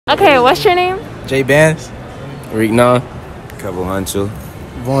Okay, what's your name? Jay Bands. Rick Nah. Cabo Hancho.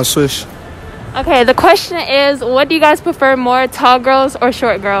 Vaughn Swish. Okay, the question is, what do you guys prefer more, tall girls or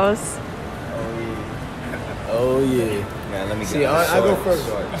short girls? Oh yeah. Man, let me See, I go first.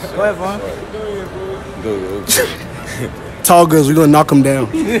 Go ahead, Vaughn. Go. Tall girls, we're gonna knock them down.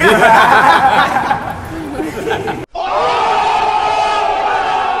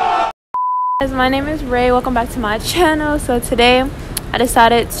 Guys, my name is Ray. Welcome back to my channel. So today I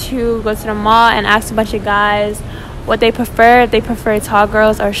decided to go to the mall and ask a bunch of guys what they prefer, if they prefer tall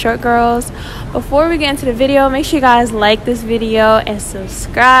girls or short girls. Before we get into the video, make sure you guys like this video and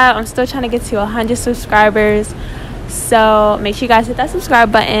subscribe. I'm still trying to get to 100 subscribers, so make sure you guys hit that subscribe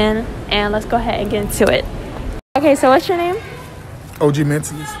button and let's go ahead and get into it. Okay, so what's your name? OG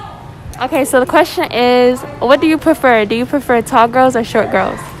Mentees. Okay, so the question is, what do you prefer? Do you prefer tall girls or short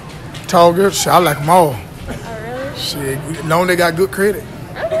girls? Tall girls, shit, I like them all. Oh, really? Shit, as long as they got good credit.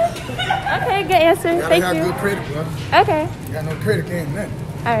 Okay, good answer. Thank Got you. good credit, bro. Okay. You got no credit, can't nothing.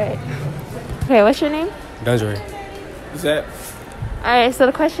 All right. Okay, what's your name? Dungery. What's that? All right, so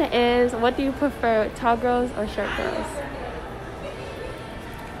the question is, what do you prefer, tall girls or short girls?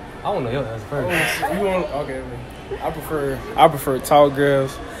 I don't know your answer first. You want okay? I prefer tall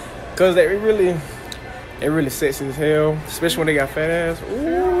girls, cause they really sexy as hell, especially when they got fat ass.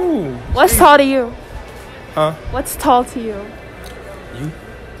 Ooh. What's tall to you? Huh? What's tall to you? You?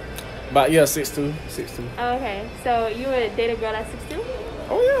 But yeah, 6'2". Oh, okay, so you would date a girl that's 6'2"?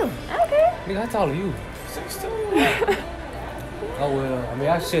 Oh yeah. Okay. Nigga, how tall are you? 6'2". Oh, well, I mean,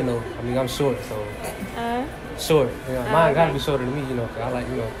 I should know. I mean, I'm short, so. Short. You know, mine gotta be shorter than me, you know, 'cause I like,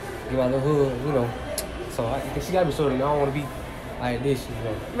 you know, get my little hood, you know. So she gotta be shorter than me. I don't wanna be like this, you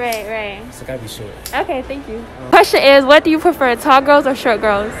know. Right. So it gotta be short. Okay, thank you. Question is, what do you prefer, tall girls or short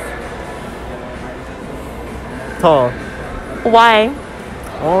girls? Tall. Why?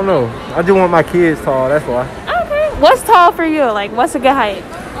 I don't know. I just want my kids tall. That's why. Okay. What's tall for you? Like, what's a good height?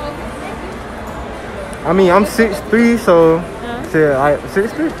 I mean, I'm 6'3", so shit,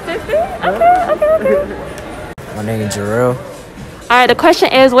 6'3". 6'3"? Okay. My name is Jarrell. All right, the question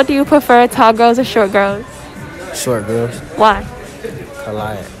is, what do you prefer, tall girls or short girls? Short girls. Why? I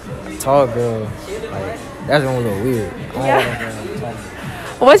like tall girls. Like, that's gonna look weird. I don't Yeah. want them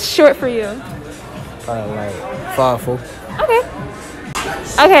What's short for you? probably like 5'4".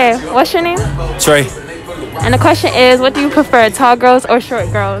 Okay, what's your name? Trey. And the question is, what do you prefer, tall girls or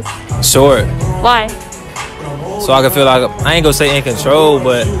short girls? Short. Why? So I can feel like, I ain't gonna say in control,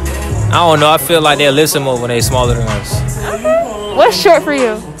 but I don't know. I feel like they'll listen more when they smaller than us. What's short for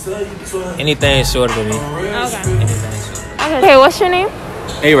you? Anything shorter than me. Okay, what's your name?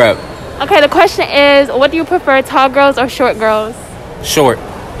 A-Rap. Okay, the question is, what do you prefer, tall girls or short girls? Short.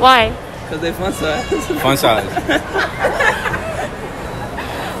 Why? Cause they fun size. Fun size.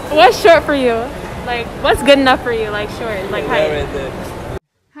 What's short for you? Like, what's good enough for you? Like, short, like height. Right there.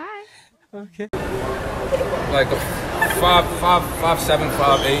 Hi. Okay. Like a 5'7",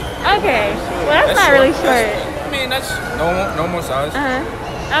 5'8". Okay, well, that's not really short. I mean, that's normal size.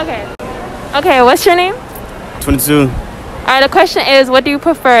 Okay, what's your name? 22. All right, the question is, what do you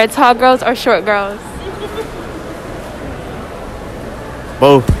prefer, tall girls or short girls?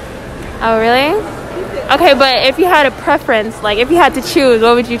 Both. Oh, really? Okay, but if you had a preference, like if you had to choose,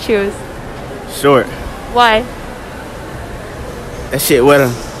 what would you choose? Short. Why? That shit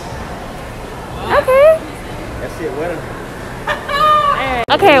wetter. Okay. That shit wetter. Alright.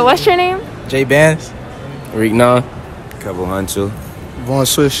 Okay, what's your name? Jay Bands. Rick Nah. Cabo Hancho. Vaughn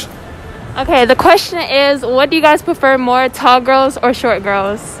Swish. Okay, the question is, what do you guys prefer more, tall girls or short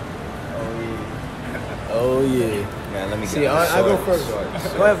girls? Oh yeah. Man, let me See, I go first.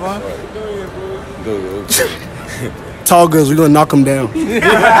 Go ahead, Vaughn. Go. Tall girls, we're gonna knock them down.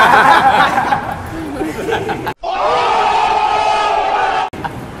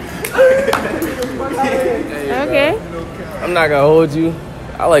 Okay. I'm not gonna hold you.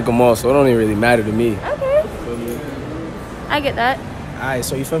 I like them all, so it don't even really matter to me. Okay. I get that. Alright,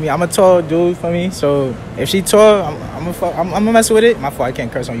 so you feel me? I'm a tall dude, you feel me? So if she tall, I'm gonna mess with it. My fault, I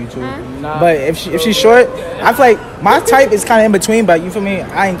can't curse on YouTube. But if she's short, I feel like my type is kind of in between. But you feel me?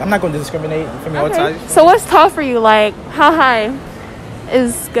 I'm not gonna discriminate. You feel me? All Okay. types. So what's tall for you? Like, how high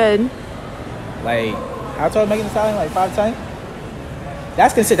is good? Like how tall Megan Thee Stallion? Like 5'10".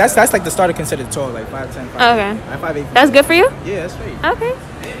 That's considered. That's like the starter considered tall. Like 5'10". 5'8". Okay. Like 5'8". That's good for you? Yeah, that's straight. Okay.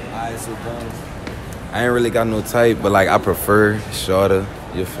 Alright, so I ain't really got no type, but like I prefer shorter.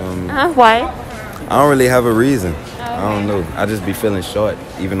 You feel me? Why? I don't really have a reason. I don't know. I just be feeling short,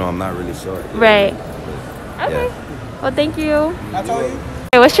 even though I'm not really short. Right. Yeah. Okay. Well, thank you. I told you.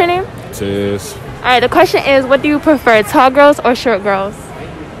 Okay, what's your name? Cheers. All right, the question is, what do you prefer, tall girls or short girls?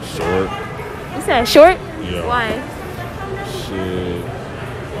 Short. You said short? Yeah. Why? Shit.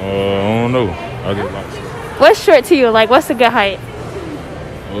 I don't know. I just like short. What's short to you? Like, what's a good height?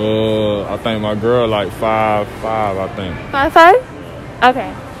 I think my girl like 5'5", I think. 5'5"? Okay.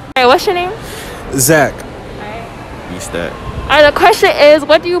 All right, what's your name? Zach. Beast that. All right, the question is,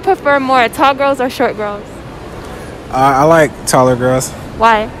 what do you prefer more, tall girls or short girls? I like taller girls.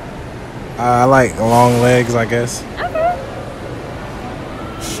 Why? I like long legs, I guess. Okay.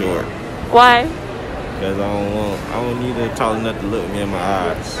 Short. Why? Because I don't need her tall enough to look me in my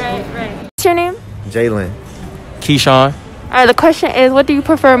eyes. Right. What's your name? Jalen. Keyshawn. All right, the question is, what do you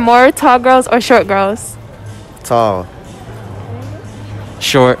prefer more, tall girls or short girls? Tall.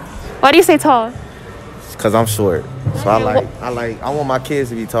 Short. Why do you say tall? Because I'm short. So I want my kids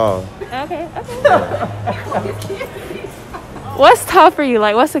to be tall. Okay. What's tall for you?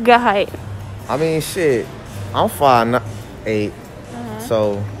 Like, what's a good height? I mean, shit. I'm 5'8".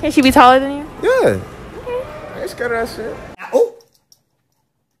 So. Can she be taller than you? Yeah. Okay. I ain't scared of that shit. Oh.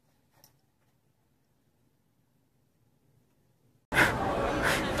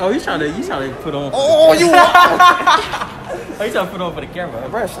 Oh, you trying to put on? Oh, you. Oh, you trying to put on for the camera?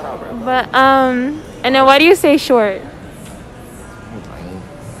 Bro, shut up, bro. But and then why do you say short?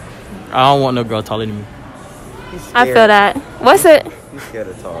 I don't want no girl taller than me. I feel that. What's it? He's scared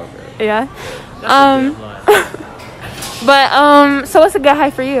of tall girls. Yeah. But so what's a good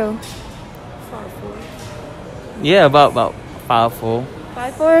height for you? 5'4". Yeah, about 5'4".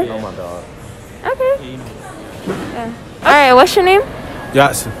 5'4"? Oh my dog. Okay. Yeah. All right. What's your name?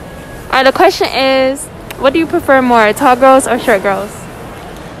 Jackson. All right. The question is, what do you prefer more, tall girls or short girls?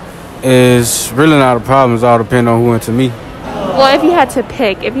 It's really not a problem. It's all depend on who into me. Well, if you had to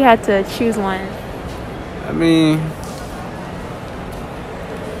pick, if you had to choose one. I mean,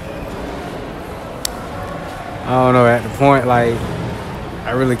 I don't know. At the point, like,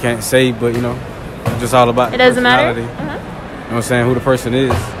 I really can't say, but you know, it's just all about. It doesn't matter. You know what I'm saying? Who the person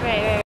is.